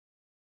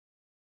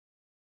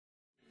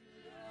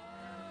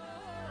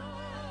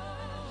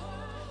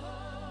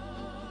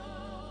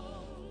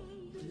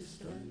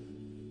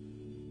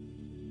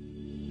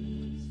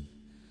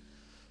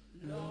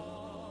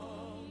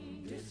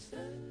long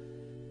distance.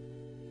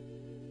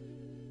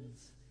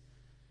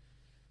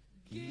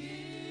 Give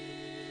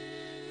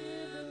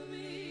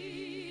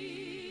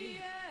me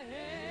a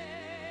hand.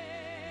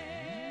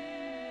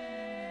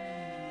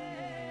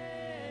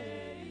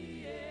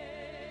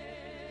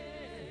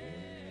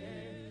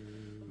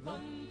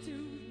 1, 2,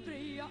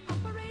 3,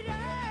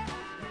 operator.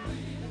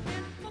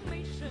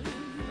 Information.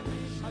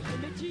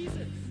 Give me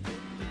Jesus.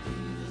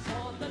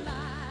 On the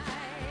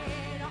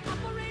line,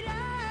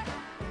 operator.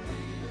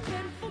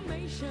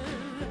 Information.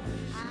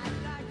 I'd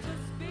like to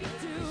speak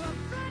to a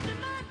friend of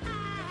mine.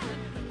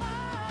 Oh,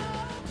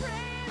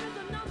 prayer is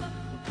a number,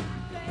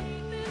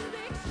 faith is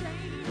the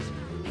exchange,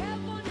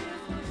 heaven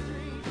is the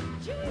street,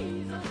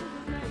 Jesus is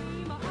his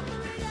name.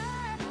 Operator,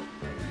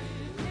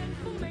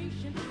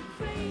 information,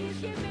 please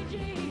give me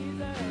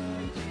Jesus.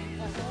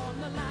 On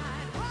the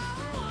line,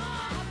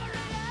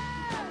 operator,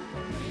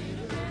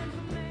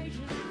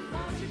 information,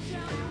 won't you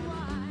tell me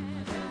why?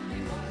 Tell me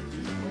what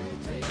you will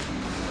take.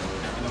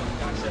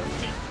 Guy said to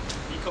me,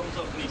 he comes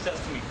up and he says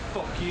to me,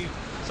 fuck you.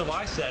 So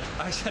I said,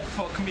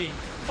 fuck me,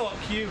 fuck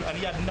you, and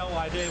he had no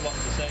idea what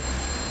to say.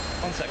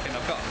 1 second,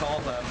 I've got a call,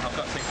 I've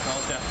got to take a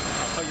call, yeah.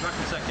 I'll call you back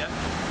in a sec, yeah?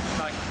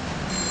 Bye.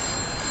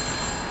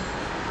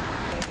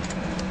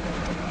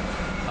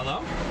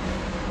 Hello?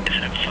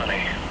 Isn't it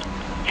funny?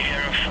 You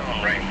hear a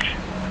phone ring,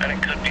 and it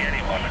could be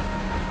anyone,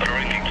 but a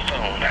ringing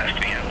phone has to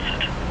be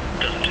answered,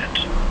 doesn't it?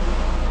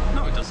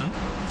 No, it doesn't.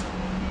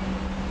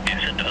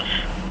 Yes, it does.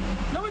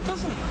 No, it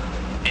doesn't.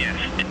 Yes,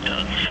 it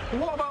does.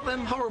 What about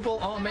them horrible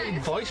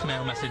automated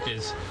voicemail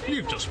messages?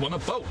 You've just won a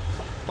boat.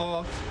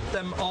 Or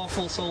them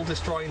awful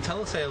soul-destroying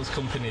telesales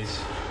companies.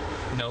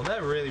 You know,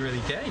 they're really,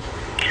 really gay.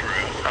 True,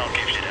 I'll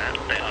give you that.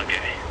 They are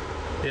gay.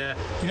 Yeah,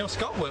 you know,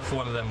 Scott worked for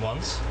one of them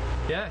once.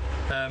 Yeah,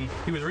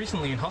 he was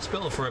recently in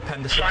hospital for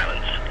appendicitis.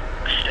 Silence.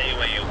 Stay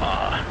where you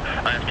are.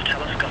 I have the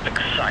telescopic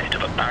sight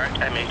of a Barrett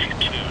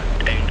M82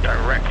 aimed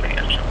directly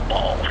at your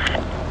balls.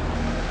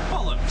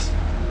 Bollocks!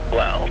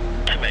 Well,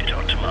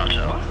 tomato,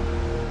 tomato.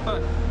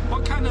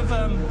 What kind of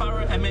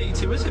Barrett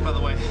M82 is it, by the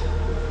way?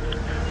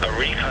 A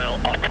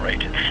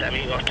recoil-operated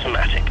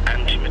semi-automatic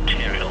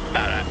anti-material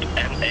Barrett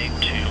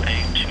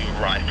M82A2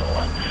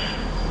 rifle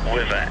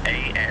with a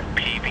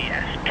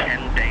ANPBS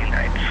 10-day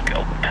night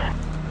scope.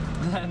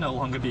 They're no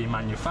longer being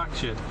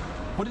manufactured.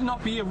 Would it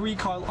not be a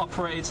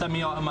recoil-operated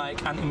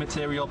semi-automatic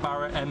anti-material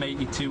Barrett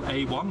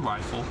M82A1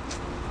 rifle?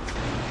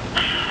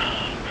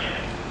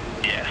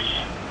 Yes.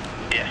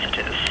 Yes, it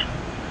is.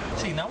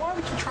 See, now why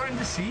would you try and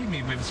deceive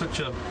me with such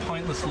a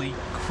pointlessly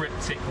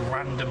cryptic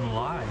random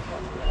lie?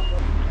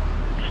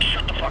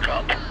 Shut the fuck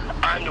up.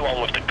 I'm the one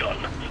with the gun.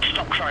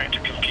 Stop trying to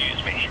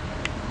confuse me.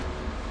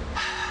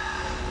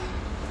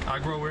 I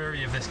grow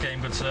weary of this game,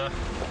 good sir.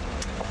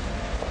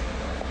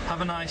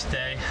 Have a nice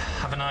day.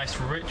 Have a nice,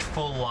 rich,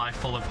 full life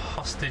full of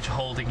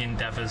hostage-holding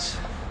endeavours.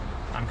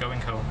 I'm going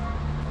home.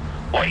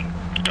 Wait,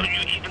 don't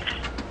you even...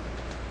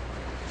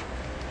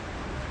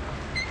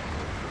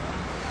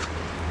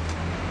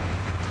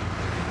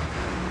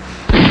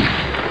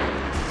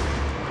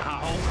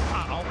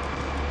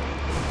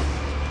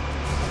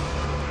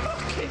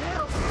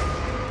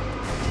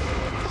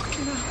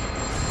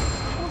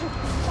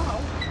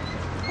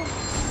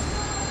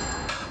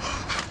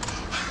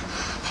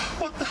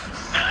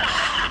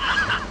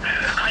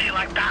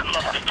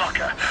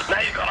 Now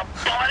you got a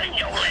bullet in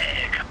your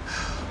leg!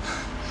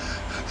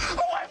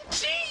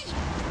 OMG!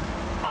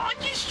 Oh,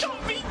 you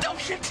shot me,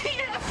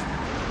 WTF!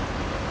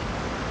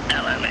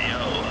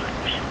 LMAO.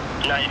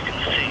 Now you can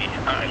see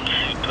I'm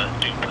super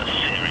duper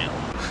serial.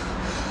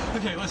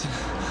 Okay, listen.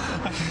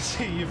 I can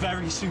see you're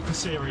very super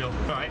serial,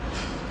 right?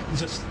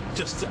 Just,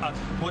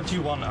 what do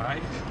you want,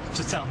 alright?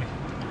 Just tell me.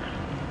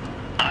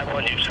 I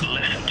want you to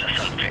listen to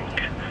something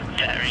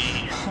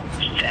very,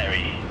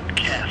 very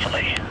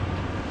carefully.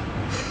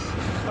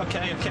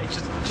 Okay,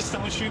 just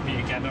don't shoot me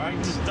again, alright?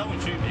 Just don't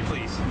shoot me,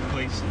 please,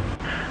 please.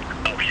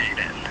 Okay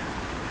then.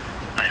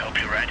 I hope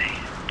you're ready.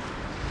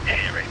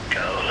 Here it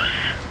goes.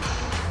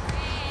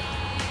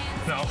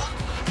 No.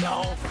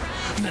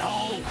 Yes.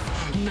 Oh,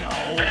 no.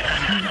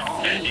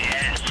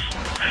 Yes.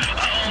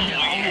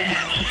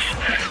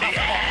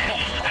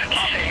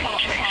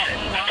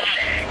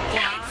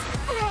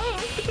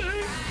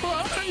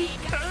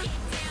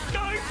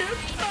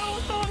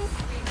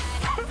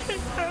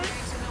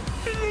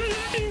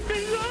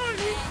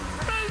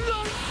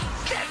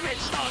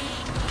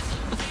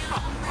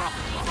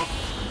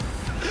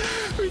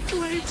 We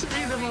claim to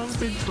be the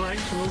most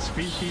intellectual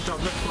species on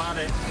the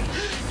planet,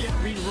 yet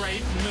we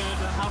rape,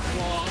 murder, have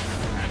war,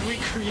 and we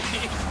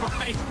create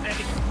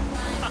Friday.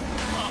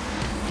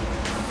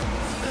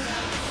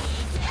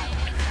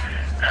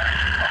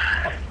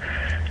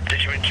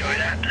 Did you enjoy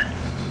that?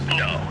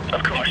 No,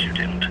 of course you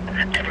didn't.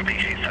 Everybody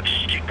hates that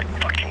stupid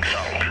fucking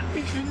song.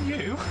 Even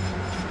you?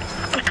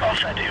 Of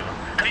course I do.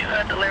 Have you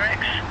heard the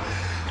lyrics?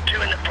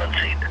 2 in the front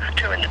seat,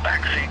 2 in the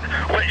back seat.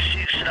 Which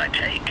seat should I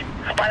take?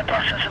 By the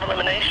process of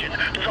elimination,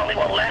 there's only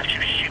one left,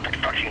 you stupid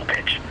fucking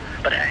bitch.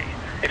 But hey,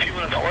 If you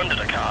want to go under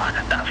the car,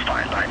 that's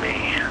fine by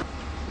me.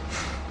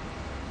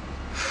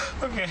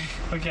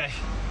 Okay.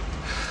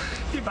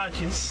 You bad,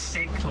 you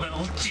sick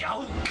little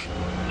joke.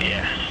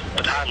 Yes,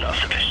 but I'm not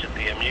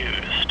sufficiently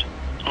amused.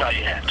 Not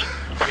yet.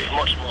 We've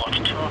much more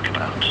to talk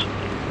about.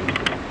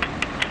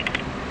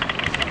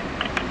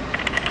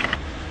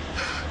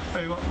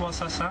 Wait, what's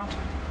that sound?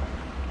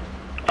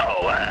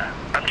 Oh,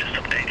 I'm just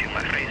updating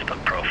my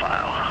Facebook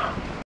profile.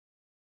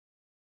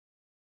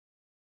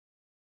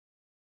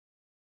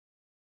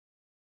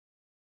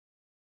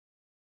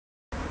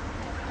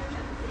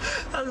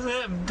 That's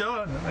it, I'm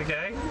done,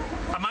 okay?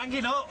 I'm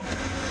hanging up.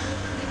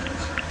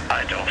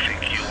 I don't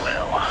think you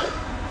will.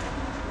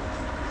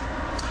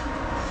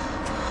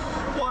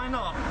 Why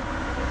not?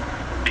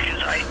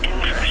 Because I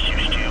interest you,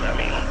 Stu. I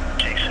mean,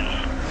 Jason.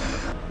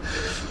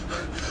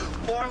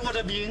 Why would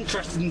I be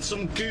interested in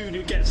some goon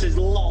who gets his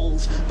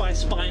lols by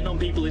spying on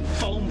people in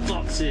phone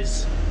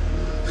boxes?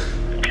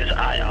 Because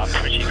I am a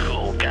pretty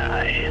cool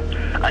guy.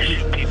 I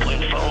shoot people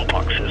in phone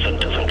boxes and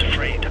doesn't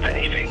afraid of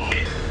anything.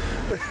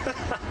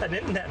 An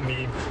internet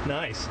meme.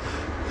 Nice.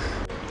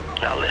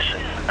 Now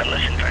listen, and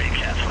listen very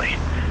carefully.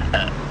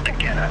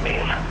 Again, I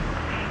mean,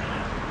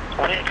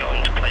 we're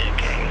going to play a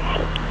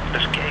game.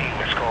 This game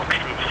is called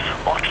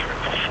Truth or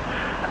Truth.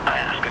 I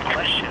ask a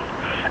question,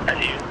 and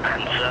you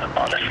answer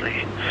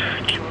honestly.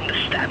 Do you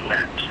understand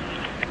that?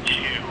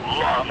 You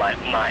marmite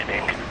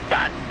miming,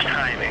 bad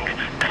timing,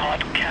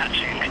 cod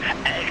catching,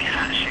 egg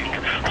hatching,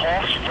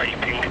 horse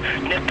raping,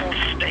 nipple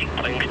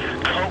stapling,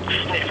 coke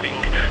sniffing,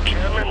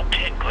 German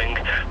tickling,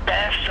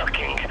 bear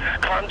sucking,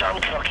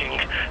 condom cooking,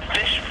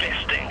 fish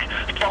fisting,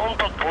 phone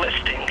book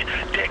listing,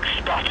 dick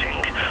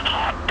spotting,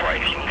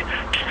 heartbreaking,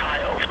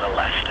 child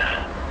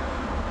molester.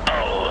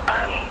 Oh,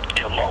 and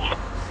your mum.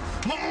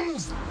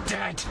 Mum's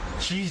dead.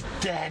 She's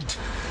dead.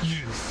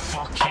 You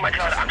fucking... Oh my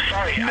god, I'm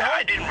sorry. No.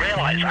 I didn't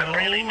realize. No. I'm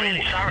really,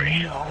 really sorry.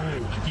 No,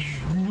 you...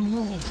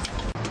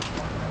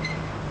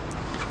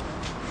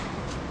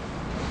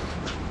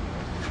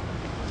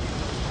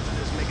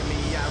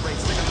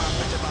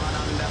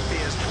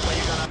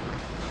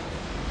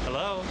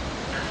 Hello?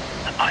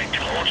 I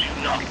told you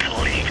not to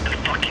leave the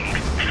fucking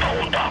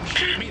phone box.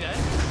 Shoot me then.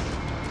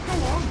 Go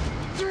on.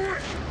 Do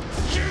it.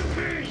 Shoot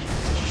me.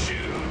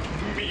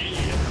 Shoot me.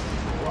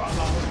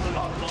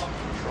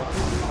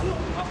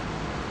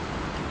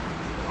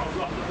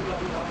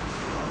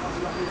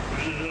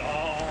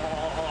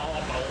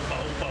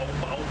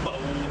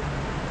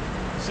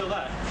 Still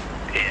there?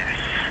 Yes.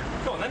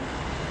 Go on then.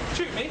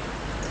 Shoot me.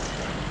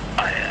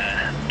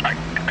 I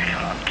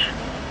can't.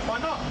 Why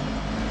not?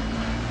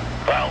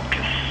 Well,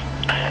 because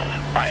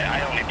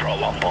I only brought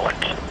one bullet.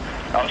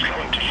 I was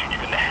going to shoot you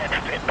in the head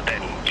with it, but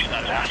then you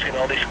started asking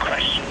all these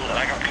questions and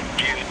I got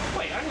confused.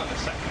 Wait, hang on a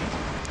second.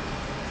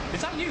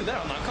 Is that you there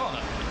on that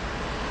corner?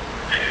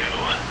 Who?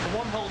 The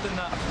one holding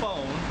that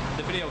phone,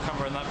 the video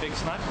camera, and that big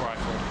sniper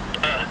rifle.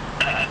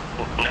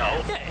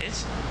 No. Yeah, it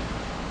is.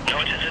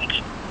 No, it isn't.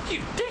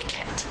 You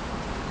dickhead!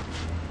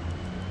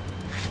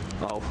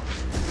 Oh.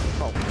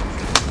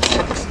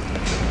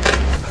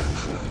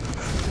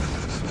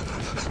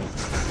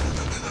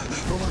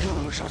 Oh my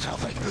god, shut up,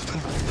 mate.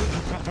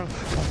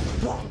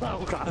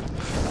 Oh god.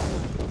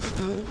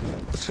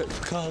 Check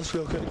the cars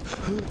real quick.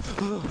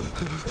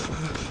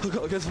 I've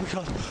got to get to the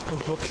car.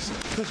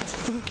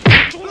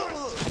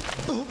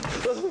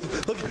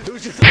 Okay, it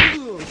was just...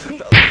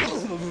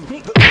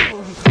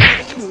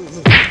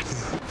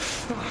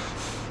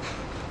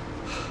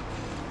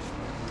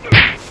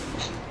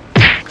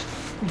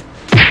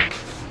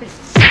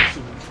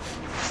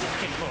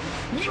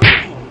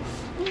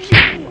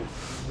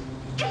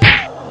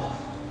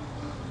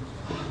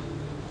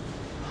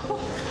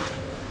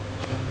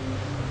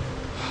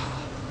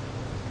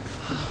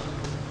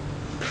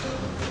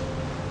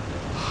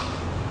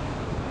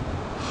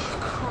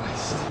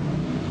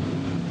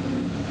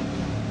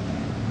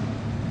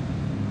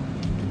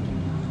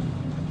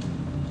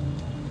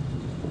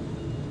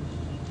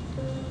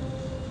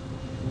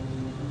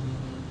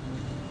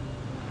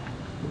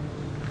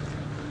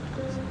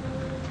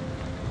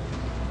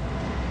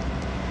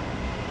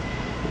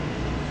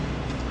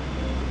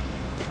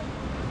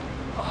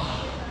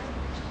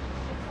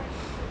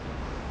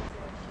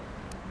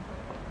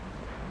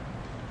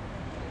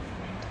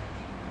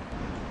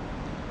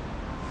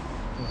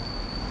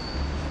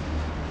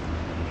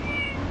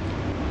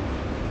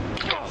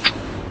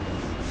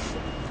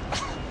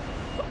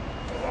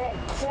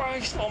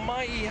 Christ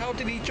almighty, how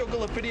did he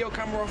juggle a video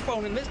camera or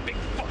phone in this big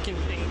fucking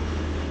thing?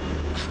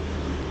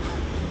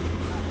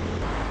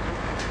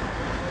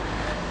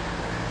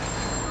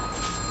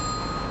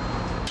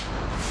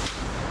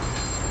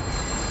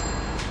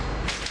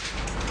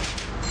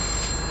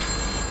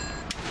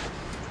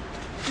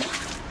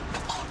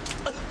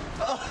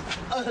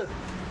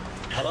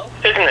 Hello?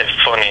 Isn't it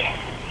funny?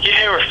 You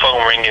hear a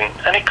phone ringing,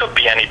 and it could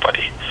be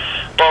anybody,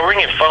 but a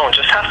ringing phone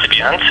just has to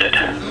be answered.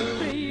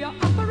 The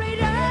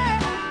operator,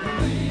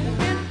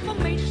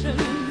 information,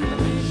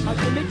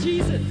 give me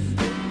Jesus,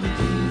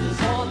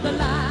 on the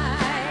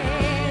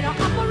line.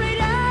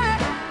 Operator,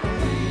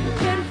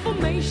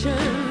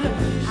 information.